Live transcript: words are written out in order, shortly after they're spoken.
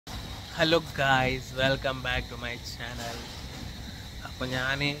Hello guys, welcome back to my channel. അപ്പോൾ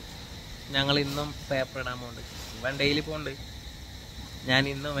ഞങ്ങൾ ഇന്നും പേപ്പർ ഇടാൻ പോകുന്നുണ്ട്. ഇവൻ ഡെയിലി പോകുന്നുണ്ട്. ഞാൻ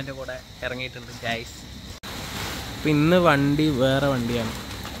ഇന്നും എൻ്റെ കൂടെ ഇറങ്ങിയിട്ടുണ്ട് ഗായ്സ്. അപ്പം ഇന്ന് വണ്ടി വേറെ വണ്ടിയാണ്,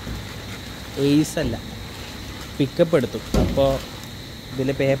 എയ്സ് അല്ല, പിക്കപ്പ് എടുത്തു. അപ്പോൾ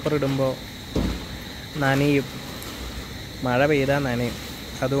ഇതിൽ പേപ്പർ ഇടുമ്പോൾ നനയും, മഴ പെയ്താൽ നനയും.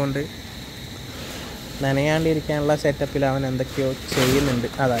 അതുകൊണ്ട് നനയാണ്ടിരിക്കാനുള്ള സെറ്റപ്പിൽ അവൻ എന്തൊക്കെയോ ചെയ്യുന്നുണ്ട്.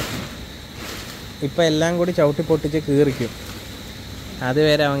 അതായത് ഇപ്പം എല്ലാം കൂടി ചവിട്ടി പൊട്ടിച്ച് കീറിക്കും,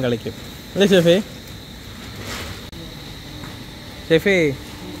 അതുവരെ അവൻ കളിക്കും. അല്ലേ ഷെഫേ? ഷെഫേ,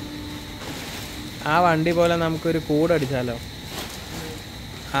 ആ വണ്ടി പോലെ നമുക്കൊരു കൂടടിച്ചാലോ?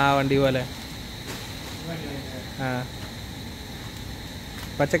 ആ വണ്ടി പോലെ. ആ,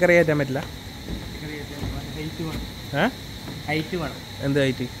 പച്ചക്കറി കയറ്റാൻ പറ്റില്ല. എന്ത്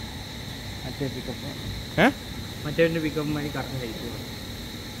ഹൈറ്റ്?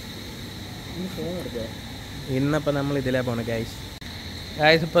 ഇന്നപ്പോൾ നമ്മൾ ഇതിലേ പോണേ ഗായ്സ്.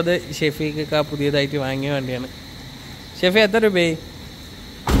 ഇപ്പോൾ അത് ഷെഫിക്ക് പുതിയതായിട്ട് വാങ്ങിയ വണ്ടിയാണ്. ഷെഫി, എത്ര രൂപയായി?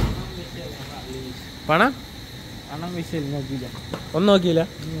 പണം ഒന്നും നോക്കിയില്ല.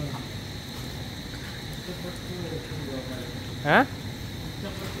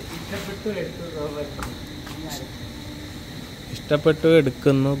 ഇഷ്ടപ്പെട്ടു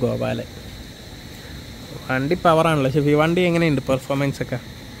എടുക്കുന്നു ഗോപാലൻ. വണ്ടി പവറാണല്ലോ ഷെഫി. വണ്ടി എങ്ങനെയുണ്ട് പെർഫോമൻസ് ഒക്കെ?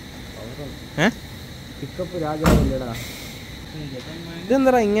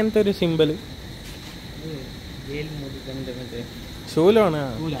 ഇതെന്താ ഇങ്ങനത്തെ ഒരു സിമ്പിള്? ശൂലമാണ്.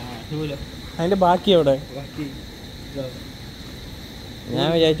 അതിന്റെ ബാക്കി എവിടെ? ഞാൻ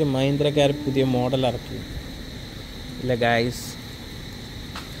വിചാരിച്ചു മഹീന്ദ്രക്കാർ പുതിയ മോഡൽ ഇറക്കി. ഇല്ല ഗായ്സ്,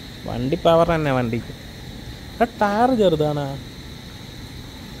 വണ്ടി പവർ തന്നെ വണ്ടിക്ക്. ടയർ ചെറുതാണ്.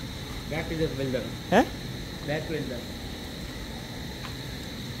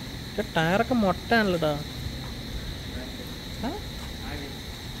 ടയറൊക്കെ മൊട്ടാണല്ലോടാ.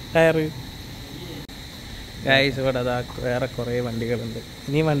 ടയറ് ഗായ്സ്, ഇവിടെ അതാ വേറെ കുറേ വണ്ടികളുണ്ട്.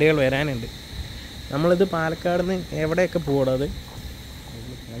 ഇനി വണ്ടികൾ വരാനുണ്ട്. നമ്മളിത് പാലക്കാട് നിന്ന് എവിടെയൊക്കെ പോകണത്?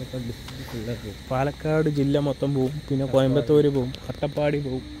 പാലക്കാട് ജില്ല മൊത്തം പോവും. പിന്നെ കോയമ്പത്തൂർ പോവും, അട്ടപ്പാടി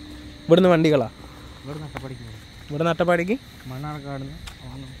പോവും. ഇവിടുന്ന് വണ്ടികളാ. ഇവിടെ അട്ടപ്പാടിക്ക്,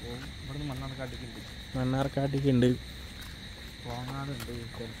 മണ്ണാർക്കാട്ടേക്ക് ഉണ്ട്,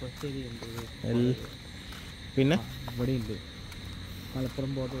 പിന്നെ ഇവിടെ ഉണ്ട്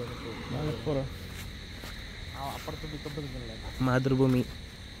മലപ്പുറം പോട്ട്. മലപ്പുറം മാതൃഭൂമി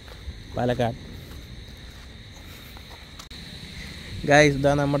പാലക്കാട്. ഗായ്സ്,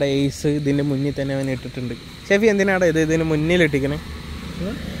 ഇതാ നമ്മുടെ എയ്സ്. ഇതിൻ്റെ മുന്നിൽ തന്നെ അവൻ ഇട്ടിട്ടുണ്ട്. ഷെഫി, എന്തിനാണ് ഇതിന് മുന്നിൽ ഇട്ടിക്കണേ?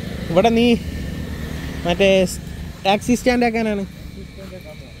 ഇവിടെ നീ മറ്റേ ടാക്സി സ്റ്റാൻഡ് ആക്കാനാണ്.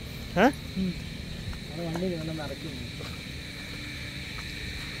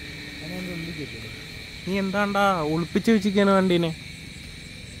 നീ എന്താണ്ടാ ഒളിപ്പിച്ച് വെച്ചിരിക്കാണ് വണ്ടീനെ?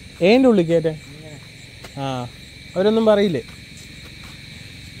 ഏൻ്റെ ഉള്ളിൽ കയറ്റേ? ആ, അവരൊന്നും പറയില്ലേ?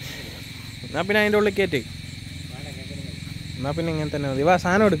 എന്നാ പിന്നെ അതിൻ്റെ ഉള്ളിൽ കയറ്റേ. എന്നാ പിന്നെ ഇങ്ങനെ തന്നെ മതി. വാ,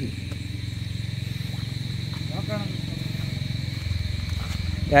 സാധനം എടുക്ക്.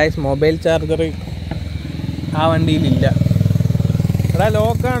 ഗായ്സ്, മൊബൈൽ ചാർജർ ആ വണ്ടിയിലില്ല. എടാ,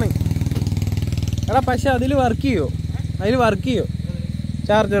 ലോക്കാണ്. എടാ, പക്ഷെ അതിൽ വർക്ക് ചെയ്യോ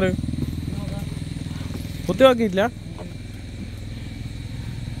ചാർജർ? കുത്തി നോക്കിയില്ല.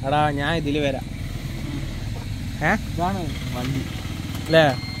 എടാ, ഞാൻ ഇതിൽ വരാം. വണ്ടി അല്ലേ?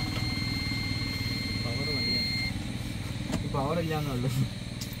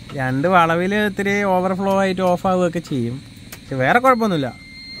 രണ്ട് വളവിൽ ഇത്തിരി ഓവർഫ്ലോ ആയിട്ട് ഓഫ് ആവുകയൊക്കെ ചെയ്യും. പക്ഷെ വേറെ കുഴപ്പമൊന്നുമില്ല.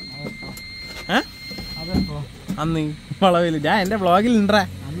 അന്ന് വളവിൽ ഞാൻ എൻ്റെ വ്ളോഗിൽ ഉണ്ടേ.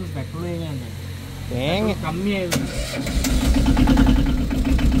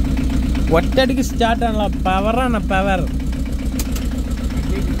 ഒറ്റടിക്ക് സ്റ്റാർട്ടാണല്ലോ. പവറാണ് പവർ.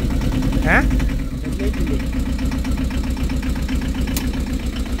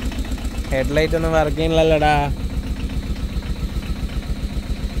 ഹെഡ്ലൈറ്റ് ഒന്നും വർക്ക് ചെയ്യുന്നില്ലല്ലോടാ.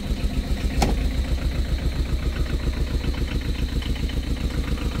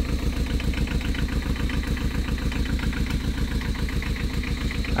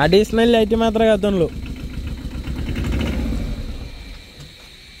 അഡീഷണൽ ലൈറ്റ് മാത്രമേ കത്തുള്ളൂ.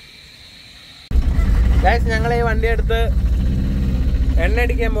 ഞങ്ങൾ ഈ വണ്ടി എടുത്ത് എണ്ണ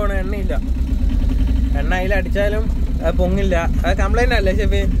അടിക്കാൻ പോണ. എണ്ണയില്ല. എണ്ണ അതിൽ അടിച്ചാലും അത് പൊങ്ങില്ല. അത് കംപ്ലൈന്റ് അല്ലേ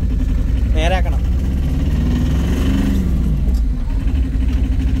ഷെഫി? നേരാക്കണം.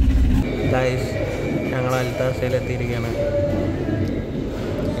 ഞങ്ങൾ അൽത്താസയിലെത്തിയിരിക്കുകയാണ്.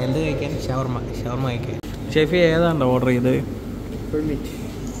 എന്ത് കഴിക്കാൻ? ഷവർമ കഴിക്കാൻ. ഷെഫി ഏതാണ്ട് ഓർഡർ ചെയ്ത്? Full meet.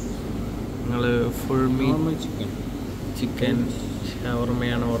 നിങ്ങൾ ഫുൾ മീറ്റ് ചിക്കൻ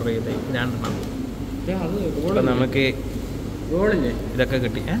ഷവർമയാണ് ഓർഡർ ചെയ്തത്. 2 എണ്ണം. അപ്പം നമുക്ക് ഇതൊക്കെ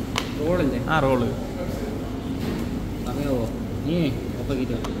കിട്ടി. ആ റോള്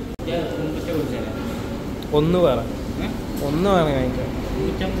ഒന്ന് വേറെ കഴിക്കാം.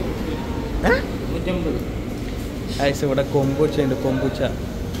 ഐസ് ഇവിടെ കൊമ്പുച്ച ഉണ്ട്. കൊമ്പുച്ച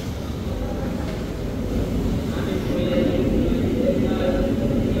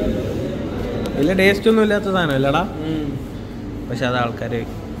വലിയ ടേസ്റ്റ് ഒന്നും ഇല്ലാത്ത സാധനം അല്ലടാ, പക്ഷെ അത് ആൾക്കാർ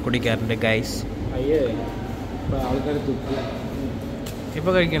കുടിക്കാറുണ്ട് ഗൈസ്. ഇപ്പൊ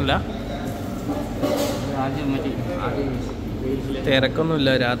കഴിക്കണില്ല, തിരക്കൊന്നുമില്ല.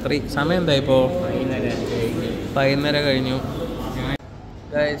 രാത്രി സമയം എന്താ ഇപ്പോ? 11:30 കഴിഞ്ഞു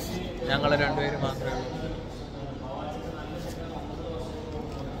ഗൈസ്. ഞങ്ങൾ 2 പേര് മാത്രമേ ഉള്ളൂ.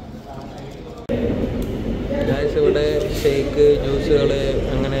 ഗൈസ് ഇവിടെ ഷേക്ക്, ജ്യൂസുകൾ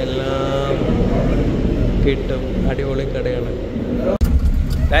അങ്ങനെ എല്ലാം കിട്ടും. അടിപൊളി കടയാണ്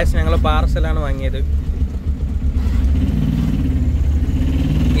ഗൈസ്. ഞങ്ങൾ പാർസലാണ് വാങ്ങിയത്.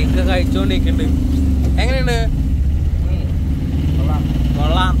 ഇക്ക കഴിച്ചോണ്ടിരിക്കുന്നുണ്ട്. എങ്ങനെയുണ്ട്?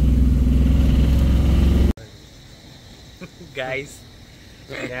 കൊള്ളാം ഗൈസ്.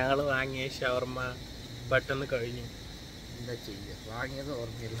 ഞങ്ങൾ വാങ്ങിയ ഷവർമ പെട്ടെന്ന് കഴിഞ്ഞു. എന്താ ചെയ്യുക, വാങ്ങിയത്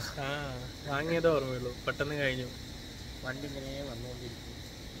ഓർമ്മയുള്ളൂ, പെട്ടെന്ന് കഴിഞ്ഞു. വണ്ടി ഇങ്ങനെ വന്നുകൊണ്ടിരിക്കും.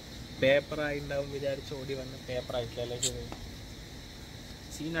 പേപ്പറായി ഉണ്ടാവും വിചാരിച്ച് ഓടി വന്ന് പേപ്പറായിട്ടല്ലേ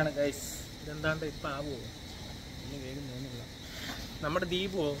സീനാണ് ഗൈസ്. ഇതെന്താണ്ട് ഇപ്പം ആവുമോ? ഇനി വേഗം തോന്നില്ല. നമ്മുടെ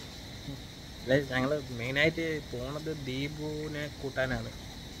ദീപോ ഞങ്ങൾ മെയിനായിട്ട് പോണത് ദീപുവിനെ കൂട്ടാനാണ്.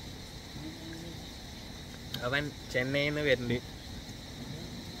 അവൻ ചെന്നൈയിൽ നിന്ന് വരുന്നുണ്ട്.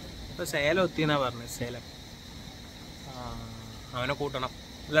 ഇപ്പം സേലം എത്തിയെന്നാ പറഞ്ഞത്. സേലം അവനെ കൂട്ടണം.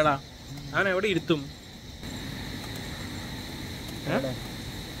 ഇല്ലടാ, അവൻ എവിടെ ഇരുത്തും?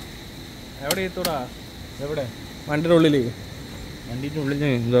 എവിടെ ഇരുത്തൂടാ? എവിടെ? വണ്ടിയുടെ ഉള്ളിൽ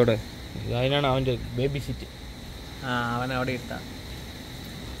ഇതോടെ. അതിനാണ് അവൻ്റെ ബേബി സീറ്റ്. അവൻ അവിടെ ഇരുത്താം.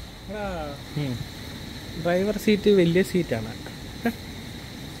 ഡ്രൈവർ സീറ്റ് വലിയ സീറ്റാണ്.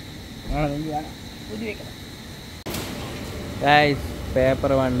 ഗൈസ്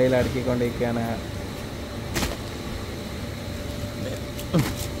പേപ്പർ വണ്ടിയിൽ അടുക്കിക്കൊണ്ടിരിക്കുകയാണ്.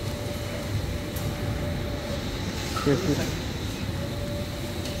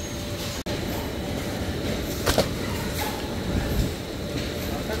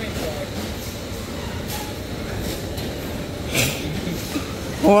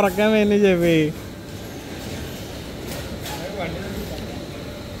 ഉറക്കാൻ വേണ്ടി ചെവി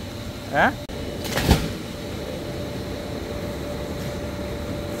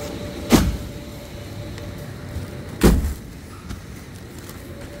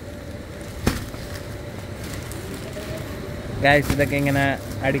ഗൈസ്. ഇതൊക്കെ ഇങ്ങനെ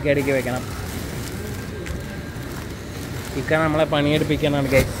അടുക്കി വെക്കണം. ഇക്ക നമ്മളെ പണിയെടുപ്പിക്കാനാണ്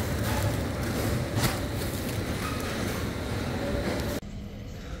ഗൈസ്.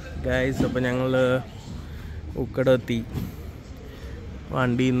 ഗൈസ് അപ്പോൾ ഞങ്ങൾ ഉക്കടെത്തി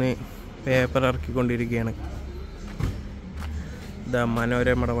വണ്ടിയിൽ നിന്ന് പേപ്പർ ഇറക്കിക്കൊണ്ടിരിക്കുകയാണ്. ഇതാ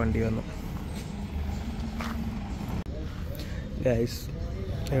മനോരമയുടെ വണ്ടി വന്നു ഗൈസ്.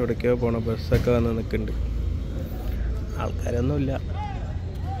 എവിടേക്കോ പോണ ബസ്സൊക്കെ വന്ന് നിൽക്കുന്നുണ്ട്. ആൾക്കാരൊന്നുമില്ല.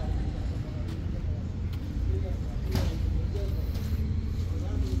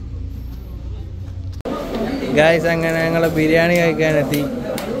 ഗൈസ് അങ്ങനെ ഞങ്ങൾ ബിരിയാണി കഴിക്കാനെത്തി.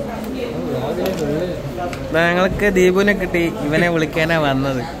 ഞങ്ങൾക്ക് ദീപുവിനെ കിട്ടി. ഇവനെ വിളിക്കാനാ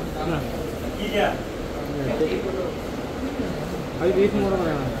വന്നത്.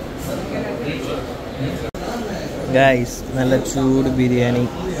 ഗൈസ് നല്ല ചൂട് ബിരിയാണി,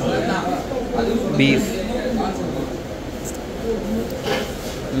 ബീഫ്.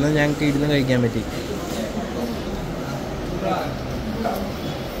 ഇന്ന് ഞങ്ങൾക്ക് ഇരുന്ന് കഴിക്കാൻ പറ്റി.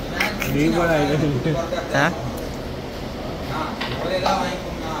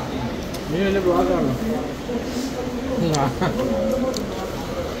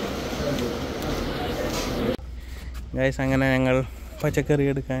 ഗൈസ് അങ്ങനെ ഞങ്ങൾ പച്ചക്കറി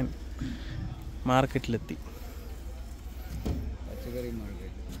എടുക്കാൻ മാർക്കറ്റിലെത്തി.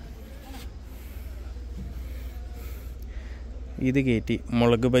 ഇത് കയറ്റി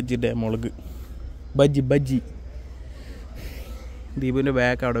മുളക് ബജ്ജിയുടെ ബജ്ജി. ദീപുവിൻ്റെ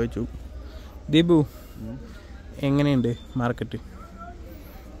ബാഗ് അവിടെ വെച്ചു. ദീപു എങ്ങനെയുണ്ട് മാർക്കറ്റ്?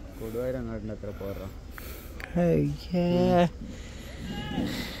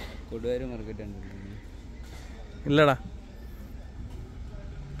 ഇല്ലടാ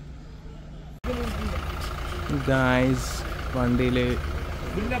ഗായ്സ്. വണ്ടിയിൽ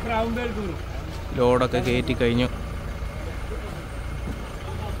ലോഡൊക്കെ കയറ്റി കഴിഞ്ഞു.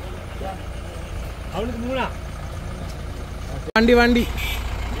 വണ്ടി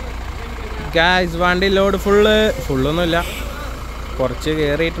ഗായ്സ്, വണ്ടി ലോഡ് ഫുള്ളൊന്നുമില്ല, കുറച്ച്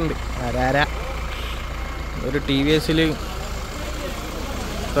കയറിയിട്ടുണ്ട്. ആരാ ഒരു TVSൽ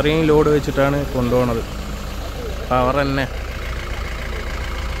ഇത്രയും ലോഡ് വെച്ചിട്ടാണ് കൊണ്ടുപോകണത്. പവർ തന്നെ.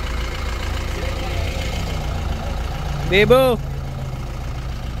 ദീപു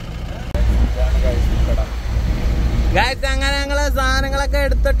ഗായ്സ്, അങ്ങനെ ഞങ്ങള് സാധനങ്ങളൊക്കെ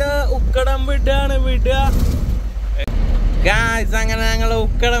എടുത്തിട്ട് ഉക്കടം വിടുക ഗായ്സ്. അങ്ങനെ ഞങ്ങള്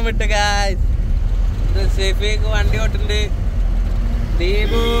ഉക്കടം വിട്ട് ഗായ്സ്. ഷെഫീക്ക് വണ്ടി ഓട്ടുണ്ട്.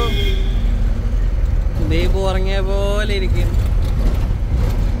 ദീപു ഉറങ്ങിയ പോലെ ഇരിക്കും.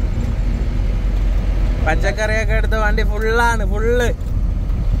 പച്ചക്കറിയൊക്കെ എടുത്ത് വണ്ടി ഫുള്ള്.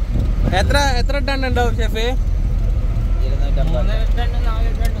 എത്ര ടൺ ഉണ്ടാവും ഷെഫി?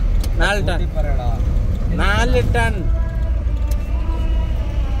 4 ടൺ. 4 ടൺ.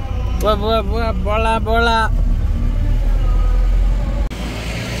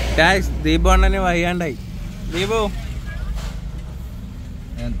 ദീപു അണ്ണന് വയ്യാണ്ടായി. ദീപു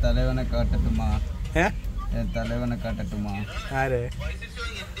തലവനെ കാട്ടട്ടുമാ. ആരെ?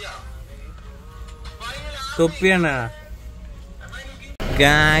 തൊപ്പിയണ്ണ.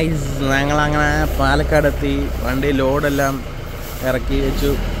 ഗായ്സ്, ഞങ്ങളങ്ങനെ പാലക്കാടെത്തി. വണ്ടി ലോഡെല്ലാം ഇറക്കി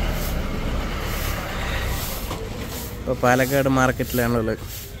വെച്ചു. ഇപ്പോൾ പാലക്കാട് മാർക്കറ്റിലാണുള്ളത്.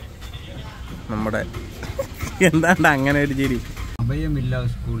 നമ്മുടെ എന്താണ്ട് അങ്ങനെ ഒരു ചിരി. അഭയമില്ല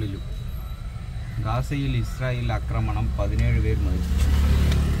സ്കൂളിലും. ഗാസയിൽ ഇസ്രായേൽ ആക്രമണം, 17 പേർ മരിച്ചു.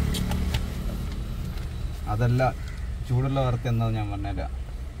 അതല്ല ചൂടുള്ള വാർത്ത എന്താന്ന് ഞാൻ പറഞ്ഞുതരാം.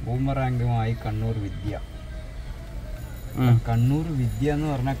 ബൂമറാങ്കുമായി കണ്ണൂർ വിദ്യ. കണ്ണൂർ വിദ്യ എന്ന്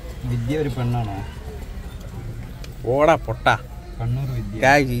പറഞ്ഞ വിദ്യ ഒരു പെണ്ണാണോ? ഓടാ പൊട്ട. കണ്ണൂർ വിദ്യ.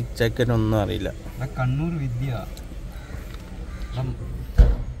 ഈ ചെക്കനൊന്നും അറിയില്ല. കണ്ണൂർ വിദ്യ.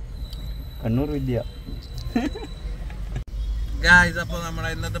 ഗായ്സ്, അപ്പോൾ നമ്മുടെ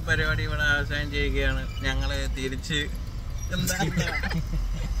ഇന്നത്തെ പരിപാടി ഇവിടെ അവസാനം ചെയ്യുകയാണ്. ഞങ്ങള് തിരിച്ച്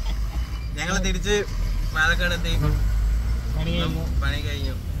തിരിച്ച് പാലക്കാട് എത്തി. പണി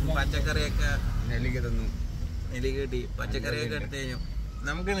കഴിഞ്ഞു. പച്ചക്കറിയൊക്കെ നെല്ലി കിട്ടി. പച്ചക്കറിയൊക്കെ എടുത്തു കഴിഞ്ഞു.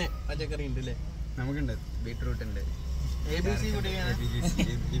 നമുക്ക് പച്ചക്കറി ഉണ്ട് അല്ലേ? നമുക്കുണ്ട്. ബീട്രൂട്ട് ഉണ്ട്. ABC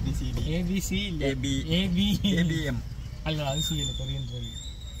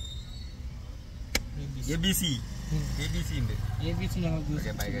ഉണ്ട്.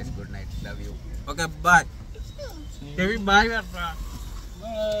 Okay, bye guys, good night, love you. Okay, bye. Kevin, bye. Bye.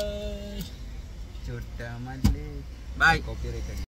 Chutta malli. Bye. Copyright.